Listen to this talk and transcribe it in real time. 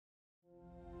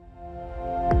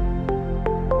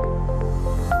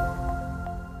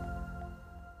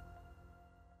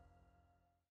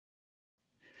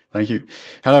Thank you.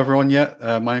 Hello, everyone.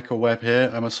 Michael Webb here.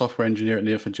 I'm a software engineer at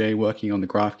Neo4j working on the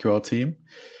GraphQL team.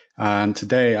 And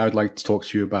today I would like to talk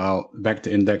to you about vector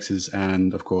indexes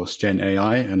and, of course,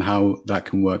 GenAI and how that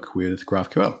can work with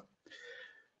GraphQL.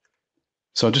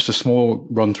 So just a small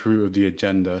run through of the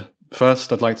agenda.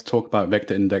 First, I'd like to talk about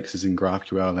vector indexes in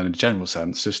GraphQL in a general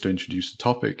sense, just to introduce the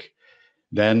topic.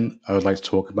 Then I would like to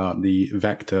talk about the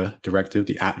vector directive,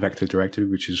 the @vector directive,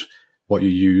 which is what you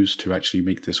use to actually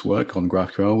make this work on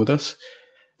GraphQL with us.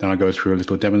 Then I'll go through a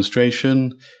little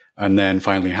demonstration, and then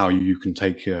finally how you can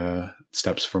take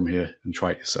steps from here and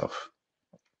try it yourself.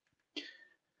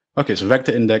 Okay, so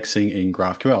vector indexing in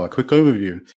GraphQL, a quick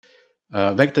overview.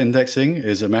 Vector indexing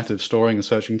is a method of storing and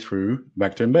searching through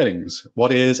vector embeddings.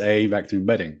 What is a vector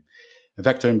embedding? A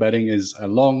vector embedding is a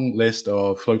long list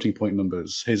of floating point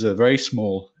numbers. Here's a very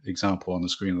small example on the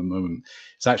screen at the moment.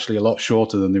 It's actually a lot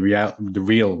shorter than the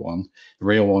real one. The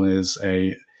real one is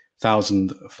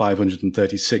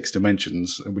 1,536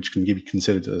 dimensions, which can be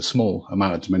considered a small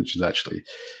amount of dimensions, actually.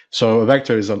 So a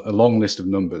vector is a long list of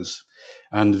numbers.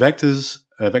 And vector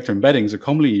embeddings are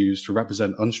commonly used to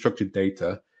represent unstructured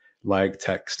data like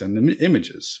text and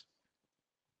images.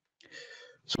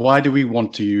 So why do we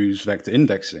want to use vector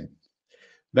indexing?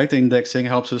 Vector indexing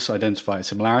helps us identify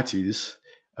similarities,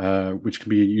 which can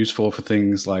be useful for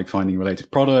things like finding related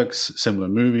products, similar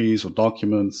movies or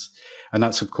documents. And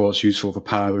that's, of course, useful for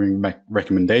powering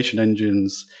recommendation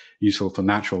engines, useful for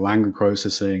natural language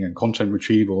processing and content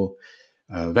retrieval.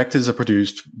 Vectors are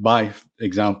produced by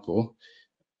example,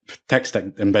 text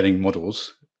embedding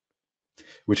models,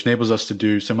 which enables us to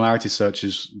do similarity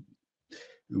searches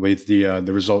with the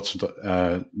results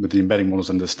with the embedding model's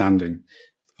understanding.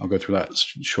 I'll go through that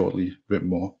shortly a bit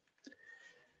more.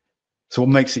 So what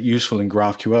makes it useful in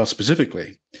GraphQL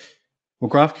specifically?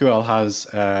 Well, GraphQL has,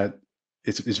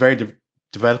 it's very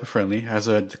developer friendly, has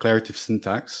a declarative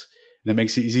syntax, and it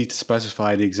makes it easy to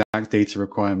specify the exact data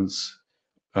requirements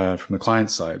from the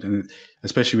client side. And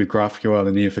especially with GraphQL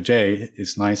and Neo4j,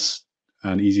 it's nice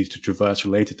and easy to traverse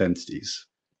related entities.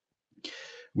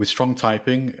 With strong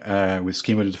typing, with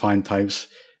schema-defined types,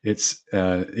 it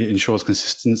ensures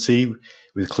consistency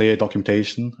with clear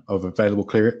documentation of available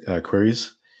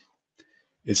queries.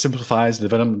 It simplifies the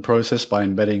development process by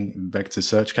embedding vector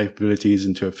search capabilities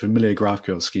into a familiar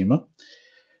GraphQL schema.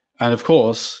 And of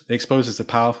course, it exposes the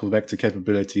powerful vector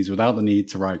capabilities without the need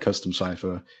to write custom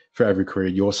cipher for every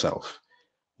query yourself.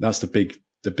 That's the big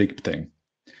thing.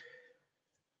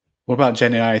 What about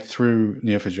GenAI through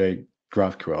Neo4j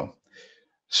GraphQL?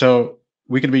 So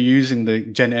we can be using the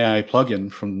GenAI plugin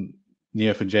from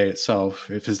Neo4j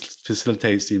itself. It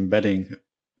facilitates the embedding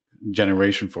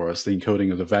generation for us, the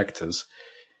encoding of the vectors.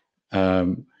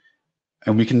 And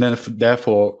we can then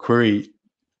therefore query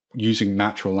using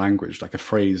natural language, like a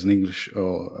phrase in English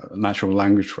or a natural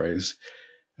language phrase.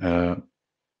 And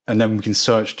then we can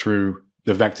search through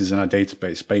the vectors in our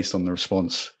database based on the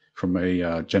response from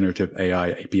a generative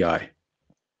AI API.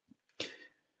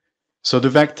 So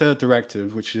the vector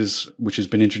directive, which has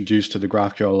been introduced to the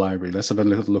GraphQL library, let's have a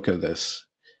little look at this.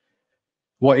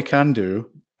 What it can do,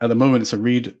 at the moment, it's a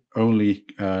read-only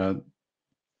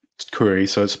query,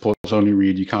 so it supports only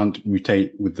read. You can't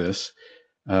mutate with this,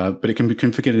 but it can be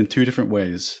configured in two different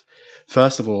ways.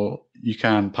 First of all, you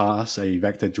can pass a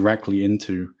vector directly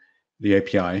into the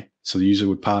API, so the user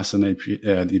would pass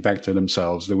the vector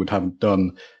themselves. They would have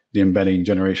done the embedding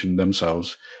generation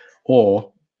themselves,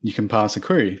 or you can pass a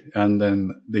query, and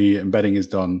then the embedding is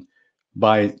done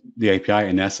by the API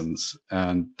in essence,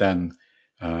 and then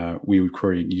we would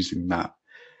query using that.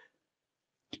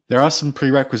 There are some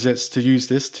prerequisites to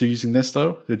using this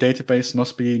though. The database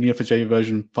must be Neo4j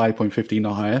version 5.15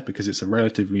 or higher because it's a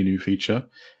relatively new feature.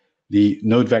 The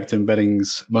node vector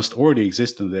embeddings must already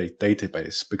exist in the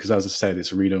database because, as I said,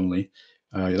 it's read-only.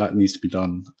 That needs to be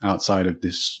done outside of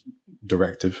this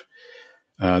directive.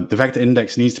 The vector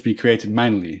index needs to be created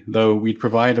manually, though we'd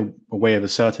provide a way of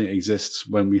asserting it exists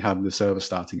when we have the server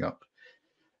starting up.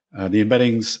 The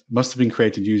embeddings must have been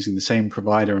created using the same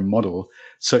provider and model,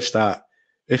 such that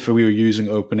if we were using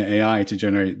OpenAI to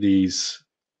generate these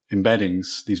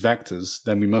embeddings, these vectors,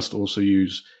 then we must also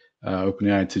use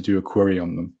OpenAI to do a query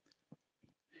on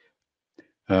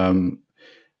them.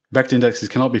 Vector indexes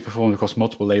cannot be performed across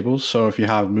multiple labels. So if you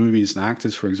have movies and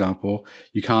actors, for example,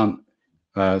 you can't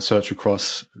search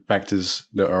across vectors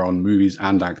that are on movies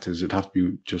and actors. It'd have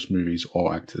to be just movies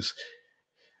or actors.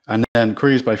 And then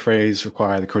queries by phrase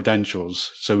require the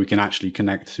credentials, so we can actually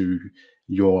connect to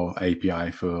your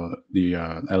API for the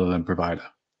LLM provider.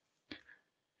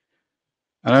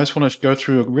 And I just want to go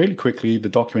through really quickly the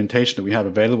documentation that we have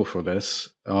available for this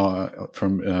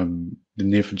from the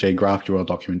Neo4j GraphQL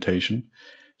documentation.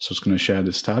 So I'm just going to share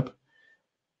this tab.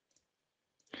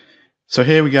 So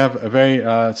here we have a very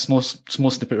small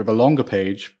snippet of a longer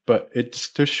page, but it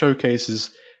just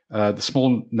showcases the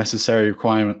small necessary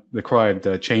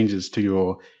required changes to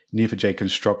your Neo4j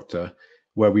constructor,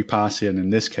 where we pass in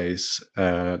this case,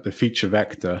 the feature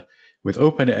vector with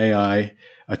OpenAI,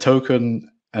 a token,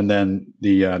 and then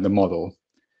the model.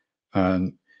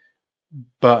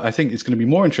 But I think it's going to be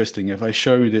more interesting if I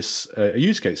show this a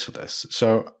use case for this.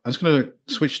 So I'm just going to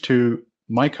switch to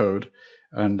my code,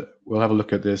 and we'll have a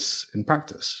look at this in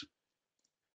practice.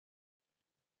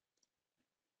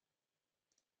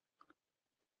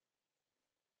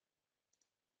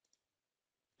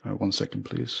 One second,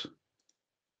 please.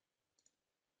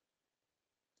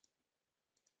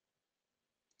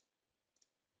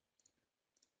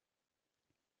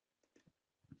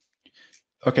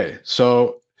 Okay,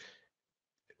 so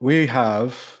we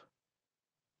have,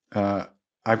 I've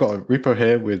got a repo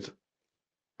here with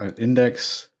an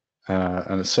index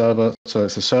and a server. So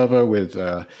it's a server with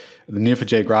the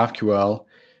Neo4j GraphQL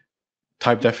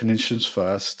type definitions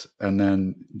first, and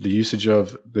then the usage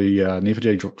of the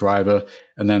Neo4j driver,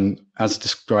 and then as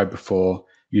described before,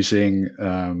 using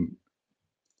Neo4j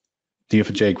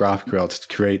GraphQL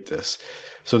to create this.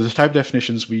 So the type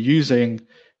definitions, we're using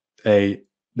the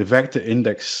vector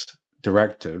index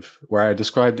directive, where I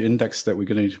described the index that we're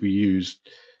going to be used.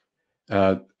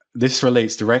 This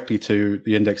relates directly to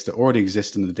the index that already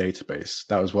exists in the database.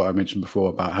 That was what I mentioned before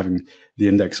about having the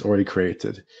index already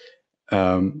created.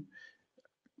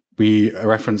 We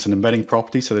reference an embedding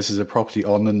property. So this is a property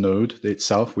on the node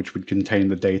itself, which would contain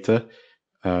the data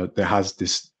that has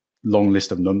this long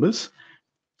list of numbers.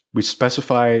 We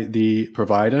specify the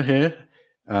provider here.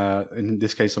 In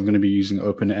this case, I'm going to be using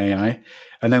OpenAI.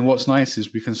 And then what's nice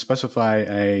is we can specify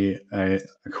a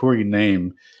query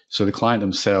name. So the client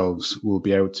themselves will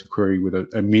be able to query with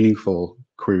a meaningful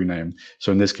query name.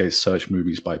 So in this case, search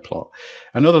movies by plot.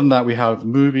 And other than that, we have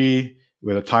movie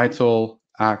with a title,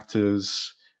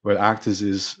 actors, where actors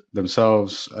is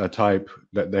themselves a type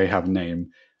that they have name.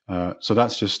 So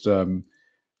that's just a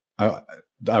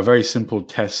very simple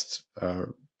test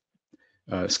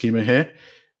schema here,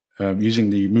 using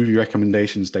the movie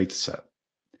recommendations dataset.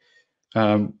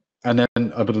 And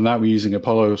then other than that, we're using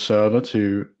Apollo server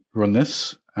to run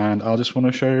this. And I'll just want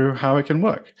to show you how it can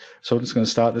work. So I'm just going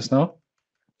to start this now.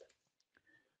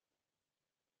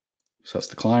 So that's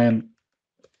the client.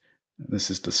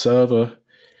 This is the server.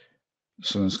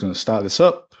 So I'm just going to start this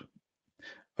up.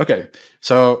 Okay,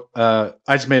 so I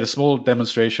just made a small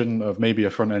demonstration of maybe a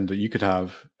front end that you could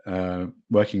have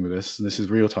working with this. And this is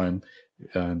real time.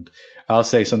 And I'll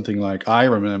say something like, I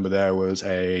remember there was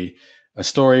a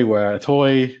story where a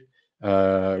toy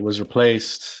was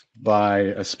replaced by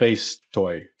a space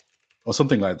toy or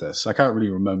something like this. I can't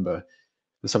really remember.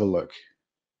 Let's have a look.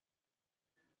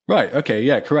 Right, okay,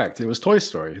 yeah, correct. It was Toy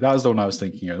Story. That was the one I was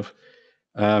thinking of.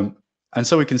 And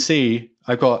so we can see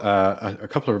I've got a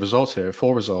couple of results here,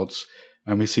 4 results,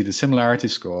 and we see the similarity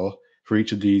score for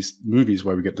each of these movies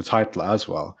where we get the title as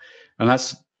well. And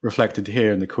that's reflected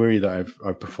here in the query that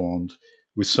I've performed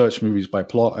with search movies by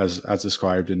plot as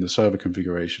described in the server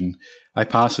configuration. I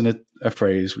pass in a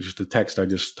phrase, which is the text I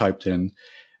just typed in,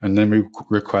 and then we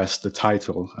request the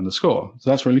title and the score. So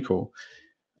that's really cool.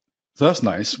 So that's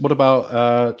nice. What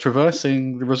about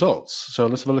traversing the results? So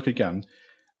let's have a look again.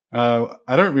 I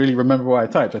don't really remember what I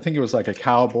typed. I think it was like a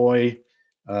cowboy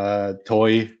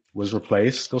toy was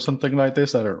replaced or something like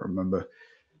this. I don't remember.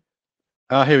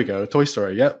 Here we go. Toy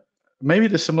Story. Yep. Maybe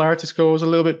the similarity score was a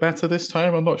little bit better this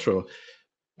time. I'm not sure.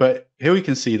 But here we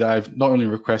can see that I've not only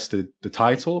requested the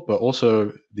title, but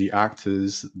also the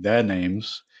actors, their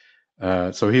names.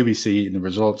 So here we see in the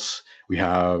results, we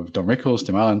have Don Rickles,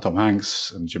 Tim Allen, Tom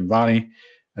Hanks, and Jim Varney,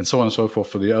 and so on and so forth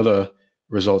for the other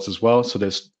results as well. So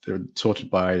they're sorted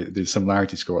by the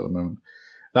similarity score at the moment.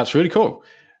 That's really cool.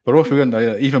 But what if we're going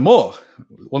to even more,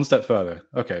 one step further?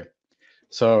 Okay.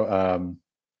 So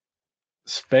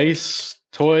space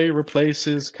toy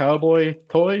replaces cowboy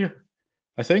toy,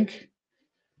 I think.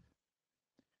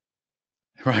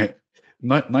 Right.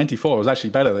 94 was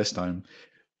actually better this time.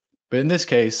 But in this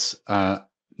case, not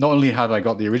only have I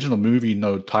got the original movie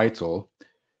node title,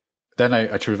 then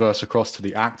I traverse across to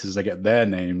the actors, I get their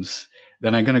names.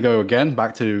 Then I'm going to go again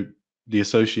back to the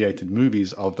associated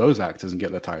movies of those actors and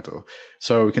get their title.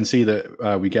 So we can see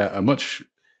that we get a much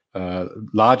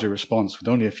larger response with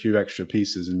only a few extra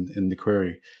pieces in the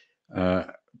query.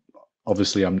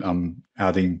 Obviously, I'm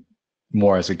adding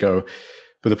more as I go.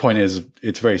 But the point is,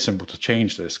 it's very simple to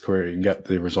change this query and get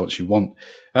the results you want.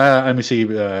 And we see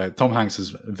Tom Hanks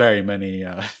has very many,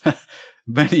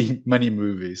 many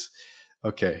movies.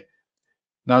 Okay.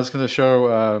 Now I was going to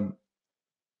show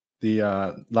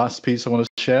the last piece I want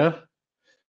to share.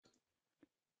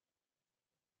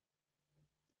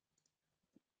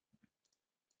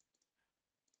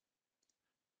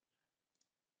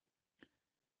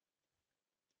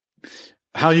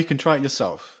 How you can try it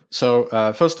yourself. So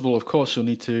first of all, of course, you'll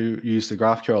need to use the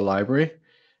GraphQL library.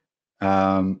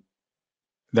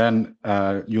 Then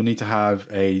you'll need to have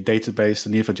a database, the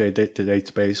Neo4j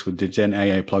database with the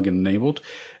GenAI plugin enabled.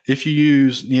 If you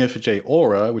use Neo4j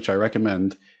Aura, which I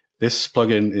recommend, this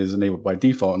plugin is enabled by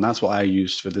default, and that's what I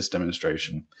used for this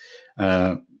demonstration.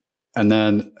 And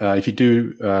then if you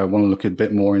do want to look a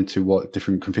bit more into what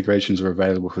different configurations are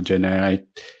available for GenAI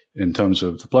in terms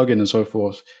of the plugin and so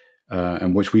forth,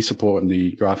 and which we support in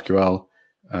the GraphQL,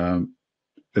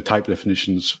 the type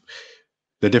definitions,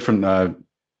 the different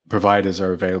providers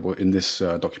are available in this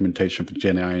documentation for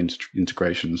GenAI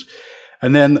integrations.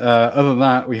 And then other than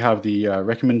that, we have the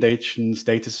recommendations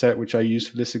data set, which I use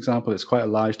for this example. It's quite a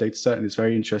large data set, and it's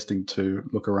very interesting to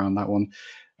look around that one.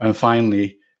 And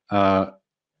finally, I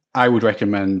would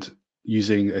recommend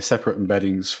using a separate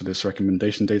embeddings for this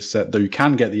recommendation data set, though you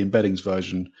can get the embeddings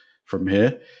version from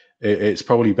here. It's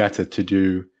probably better to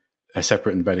do a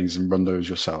separate embeddings and run those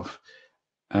yourself.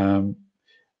 And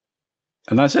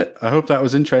that's it. I hope that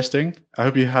was interesting. I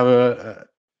hope you have a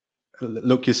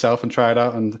look yourself and try it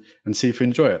out and see if you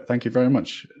enjoy it. Thank you very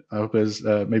much. I hope there's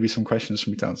maybe some questions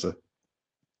for me to answer.